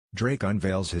Drake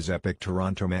unveils his epic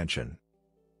Toronto mansion.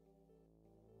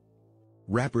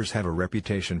 Rappers have a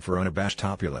reputation for unabashed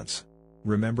opulence.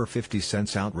 Remember 50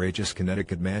 Cent's outrageous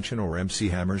Connecticut mansion or MC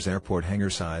Hammer's airport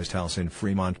hangar-sized house in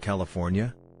Fremont,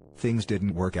 California? Things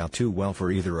didn't work out too well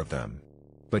for either of them.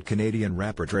 But Canadian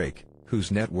rapper Drake, whose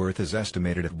net worth is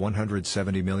estimated at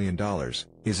 $170 million,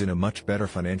 is in a much better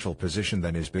financial position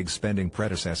than his big-spending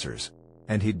predecessors.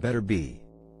 And he'd better be.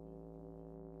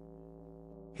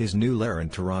 His new lair in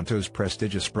Toronto's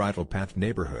prestigious Bridle Path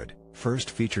neighborhood, first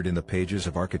featured in the pages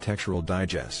of Architectural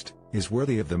Digest, is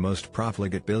worthy of the most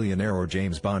profligate billionaire or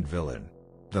James Bond villain.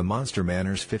 The Monster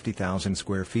Manor's 50,000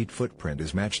 square feet footprint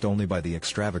is matched only by the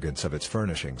extravagance of its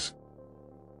furnishings.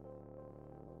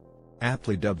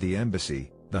 Aptly dubbed the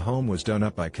Embassy, the home was done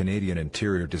up by Canadian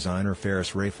interior designer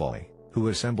Ferris Rafali, who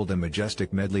assembled a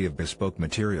majestic medley of bespoke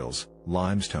materials,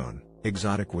 limestone,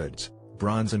 exotic woods,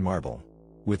 bronze and marble.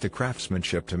 With the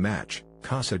craftsmanship to match,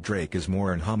 Casa Drake is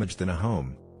more an homage than a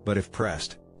home, but if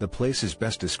pressed, the place is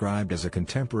best described as a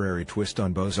contemporary twist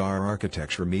on Beaux-Arts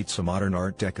architecture meets a modern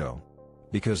Art Deco.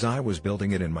 Because I was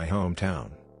building it in my hometown,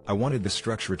 I wanted the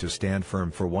structure to stand firm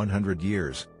for 100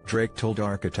 years, Drake told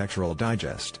Architectural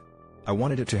Digest. I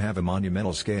wanted it to have a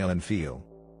monumental scale and feel.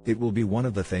 It will be one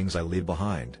of the things I leave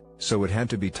behind, so it had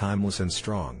to be timeless and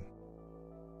strong.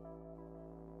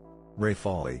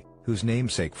 Rafali, whose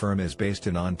namesake firm is based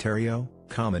in Ontario,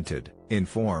 commented, "In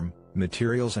form,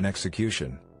 materials and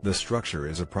execution, the structure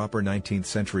is a proper 19th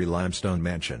century limestone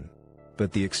mansion.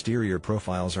 But the exterior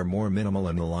profiles are more minimal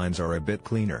and the lines are a bit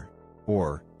cleaner.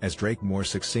 Or, as Drake more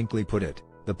succinctly put it,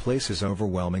 the place is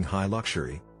overwhelming high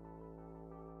luxury."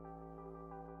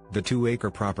 The 2-acre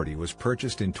property was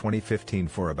purchased in 2015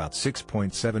 for about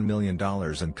 $6.7 million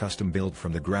and custom-built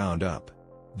from the ground up.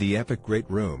 The epic Great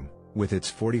Room, with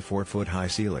its 44-foot-high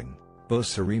ceiling,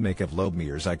 boasts a remake of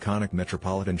Lobmier's iconic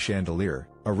Metropolitan chandelier,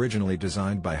 originally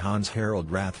designed by Hans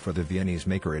Harald Rath for the Viennese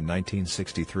maker in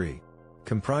 1963.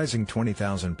 Comprising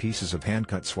 20,000 pieces of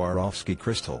hand-cut Swarovski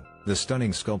crystal, the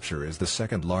stunning sculpture is the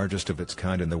second largest of its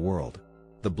kind in the world.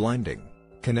 The blinding,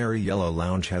 canary yellow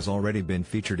lounge has already been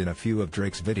featured in a few of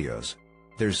Drake's videos.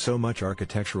 There's so much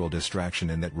architectural distraction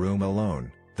in that room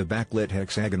alone. The backlit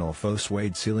hexagonal faux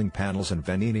suede ceiling panels and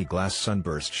Vanini glass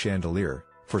sunburst chandelier,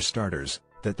 for starters,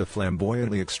 that the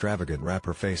flamboyantly extravagant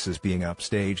rapper faces being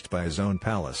upstaged by his own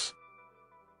palace.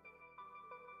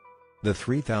 The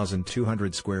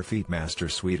 3,200 square feet master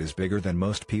suite is bigger than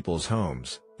most people's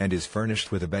homes, and is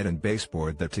furnished with a bed and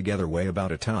baseboard that together weigh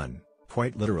about a ton,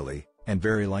 quite literally, and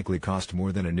very likely cost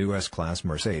more than a new S-Class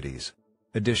Mercedes.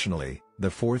 Additionally, the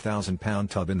 4,000-pound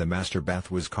tub in the master bath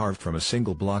was carved from a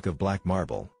single block of black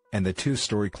marble, and the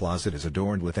 2-story closet is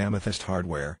adorned with amethyst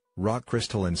hardware, rock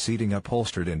crystal and seating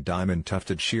upholstered in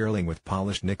diamond-tufted shearling with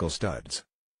polished nickel studs.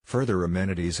 Further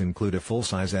amenities include a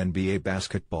full-size NBA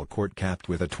basketball court capped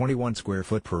with a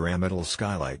 21-square-foot pyramidal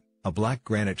skylight, a black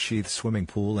granite sheath swimming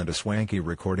pool and a swanky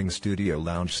recording studio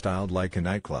lounge styled like a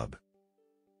nightclub.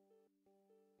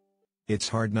 It's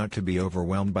hard not to be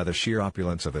overwhelmed by the sheer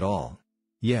opulence of it all.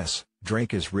 Yes,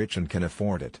 Drake is rich and can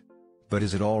afford it. But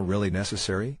is it all really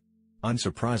necessary?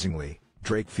 Unsurprisingly,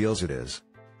 Drake feels it is.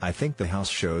 "I think the house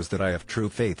shows that I have true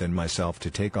faith in myself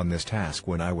to take on this task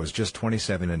when I was just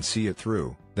 27 and see it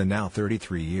through," the now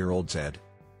 33-year-old said.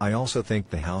 "I also think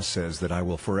the house says that I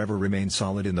will forever remain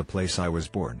solid in the place I was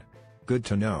born. Good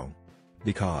to know.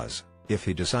 Because, if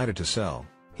he decided to sell,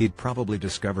 he'd probably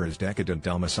discover his decadent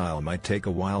domicile might take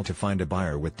a while to find a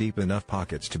buyer with deep enough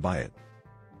pockets to buy it."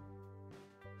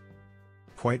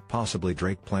 Quite possibly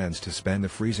Drake plans to spend the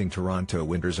freezing Toronto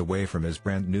winters away from his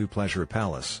brand new pleasure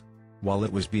palace. While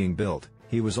it was being built,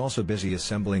 he was also busy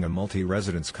assembling a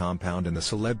multi-residence compound in the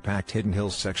celeb-packed Hidden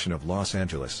Hills section of Los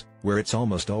Angeles, where it's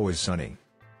almost always sunny.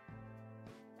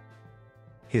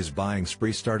 His buying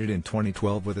spree started in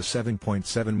 2012 with a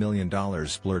 $7.7 million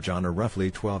splurge on a roughly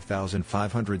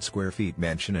 12,500 square feet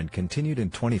mansion and continued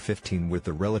in 2015 with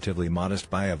the relatively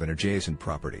modest buy of an adjacent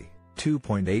property,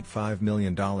 $2.85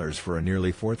 million for a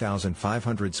nearly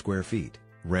 4,500 square feet,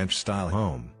 ranch-style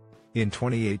home. In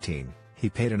 2018, he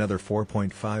paid another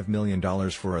 $4.5 million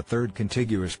for a third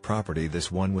contiguous property,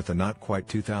 this one with a not quite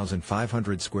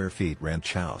 2,500 square feet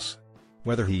ranch house.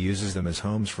 Whether he uses them as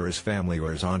homes for his family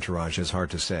or his entourage is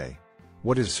hard to say.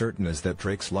 What is certain is that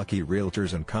Drake's lucky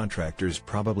realtors and contractors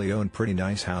probably own pretty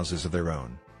nice houses of their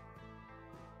own.